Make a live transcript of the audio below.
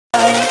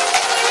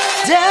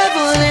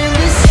Devil in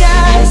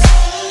disguise.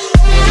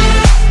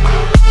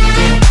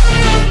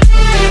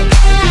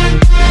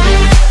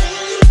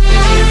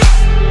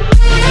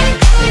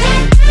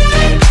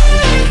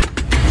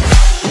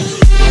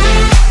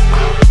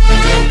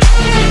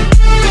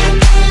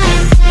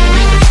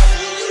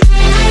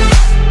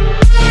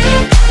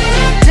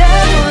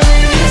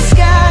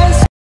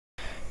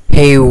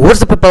 Hey,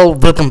 what's up people,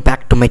 welcome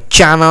back to my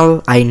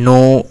channel. I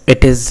know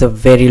it is a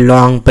very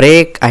long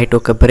break. I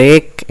took a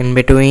break in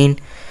between.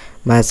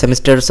 My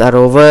semesters are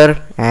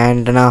over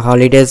and now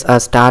holidays are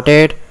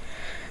started.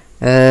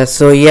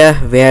 So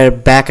yeah, we are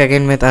back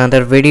again with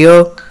another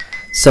video.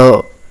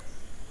 So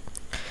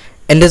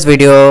in this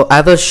video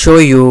I will show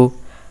you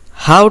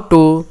how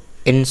to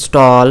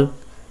install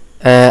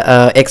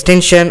a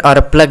extension or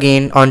a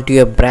plugin onto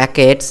your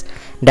brackets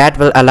that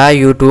will allow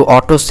you to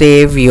auto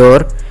save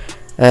your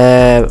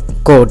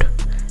code,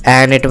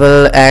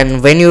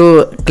 and when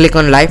you click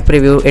on live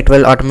preview it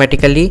will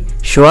automatically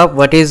show up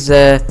what is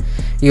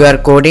you are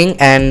coding,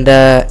 and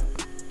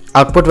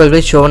output will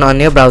be shown on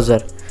your browser.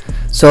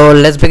 So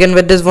let's begin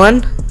with this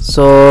one.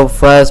 So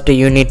first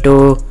you need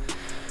to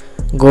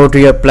go to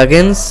your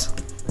plugins,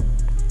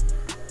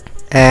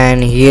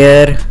 and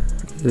here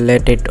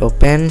let it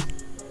open.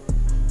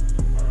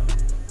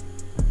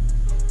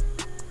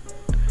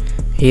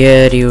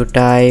 Here you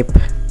type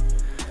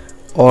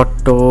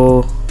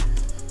auto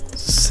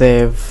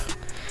save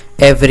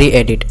every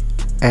edit,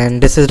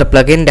 and this is the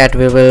plugin that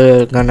we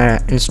will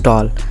gonna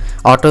install,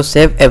 auto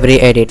save every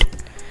edit.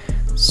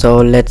 So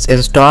let's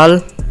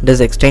install this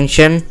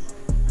extension.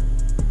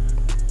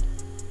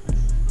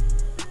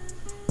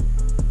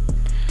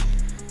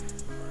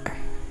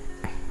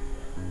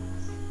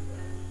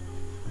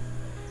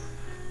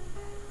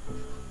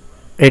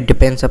 It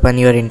depends upon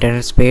your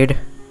internet speed.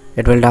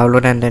 It will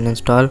download and then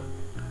install.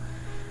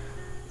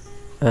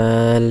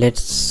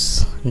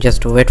 Let's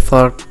just wait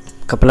for a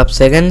couple of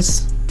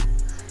seconds,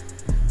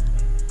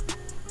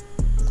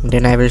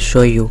 then I will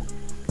show you.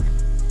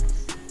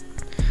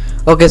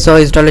 Okay, so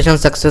installation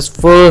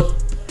successful.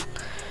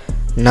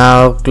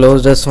 Now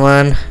close this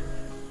one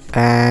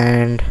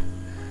and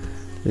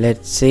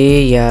let's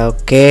see. Yeah,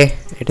 okay,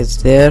 it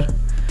is there.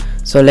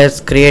 So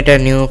let's create a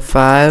new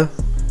file,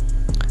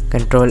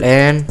 Control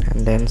N,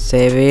 and then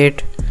save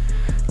it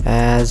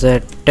as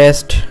a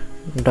test.html.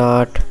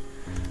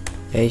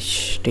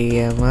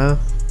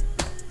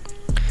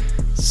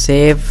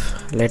 Save.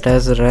 Let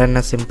us run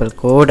a simple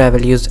code. I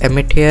will use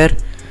emit here.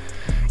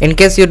 In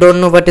case you don't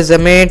know what is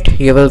emit,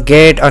 you will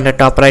get on the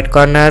top right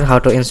corner how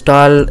to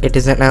install. It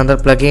is another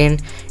plugin.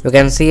 You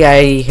can see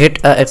I hit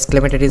a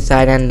exclamatory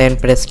sign and then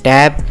press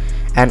tab,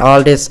 and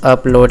all this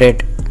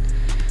uploaded.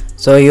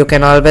 So you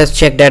can always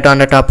check that on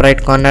the top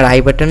right corner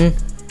I button.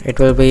 It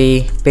will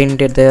be pinned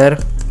there.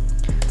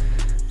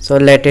 So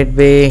let it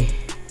be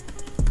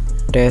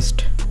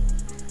test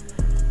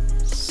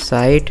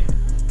site,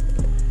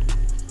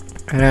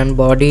 and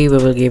body we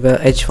will give a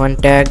h1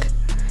 tag,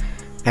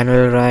 and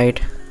we'll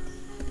write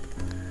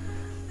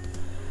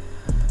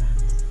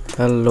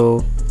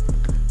hello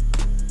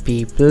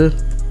people.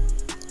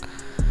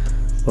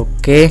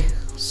 Okay,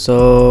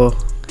 so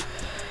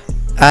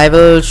I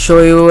will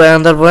show you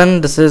another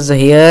one. This is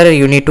here.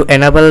 You need to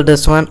enable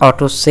this one,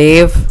 auto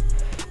save.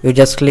 You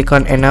just click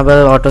on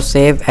enable auto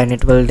save, and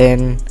it will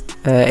then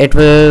it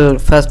will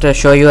first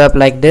show you up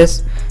like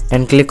this,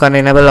 and click on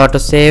enable auto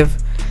save,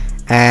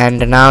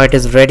 and now it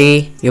is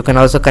ready. You can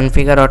also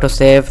configure auto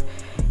save.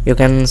 You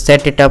can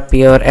set it up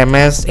your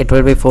ms. It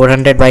will be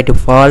 400 by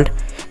default.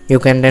 You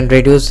can then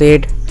reduce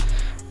it.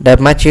 The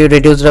much you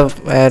reduce the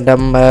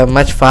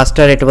much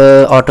faster it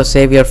will auto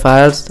save your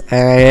files. I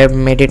have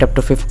made it up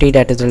to 50,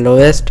 that is the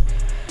lowest.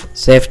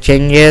 Save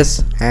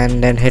changes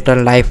and then hit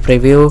on live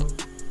preview.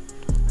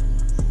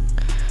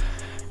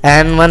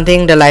 And one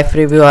thing, the live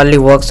preview only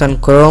works on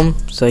Chrome,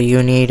 so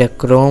you need a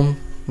Chrome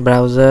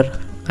browser.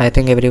 I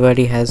think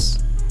everybody has.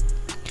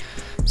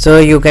 So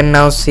you can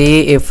now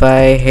see if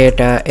I hit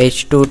a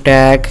h2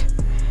 tag,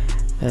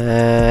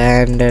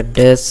 and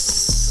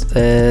this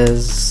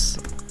is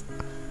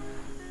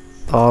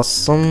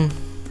awesome.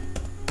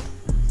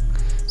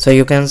 So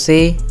you can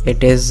see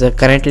it is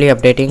currently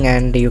updating,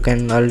 and you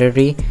can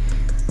already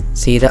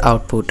see the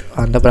output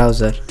on the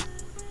browser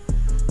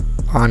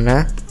on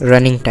a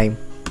running time.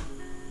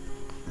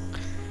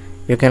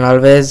 You can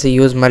always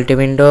use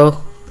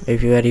multi-window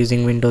if you are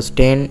using Windows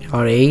 10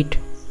 or 8.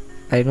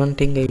 I don't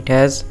think it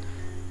has,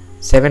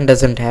 7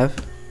 doesn't have.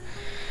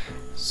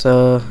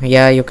 So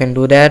yeah, you can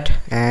do that,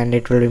 and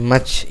it will be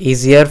much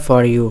easier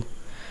for you.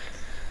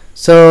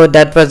 So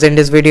that was in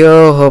this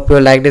video. Hope you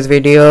like this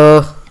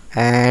video,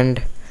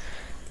 and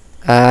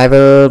I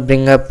will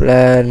bring up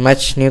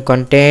much new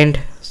content.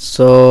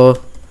 So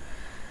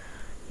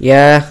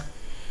yeah,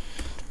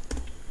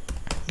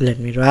 let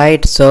me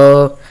write.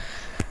 So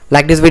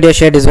like this video,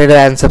 share this video,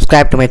 and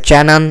subscribe to my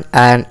channel,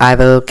 and I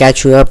will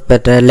catch you up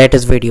with the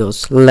latest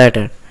videos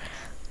later.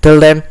 Till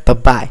then, bye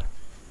bye.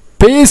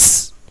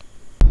 Peace.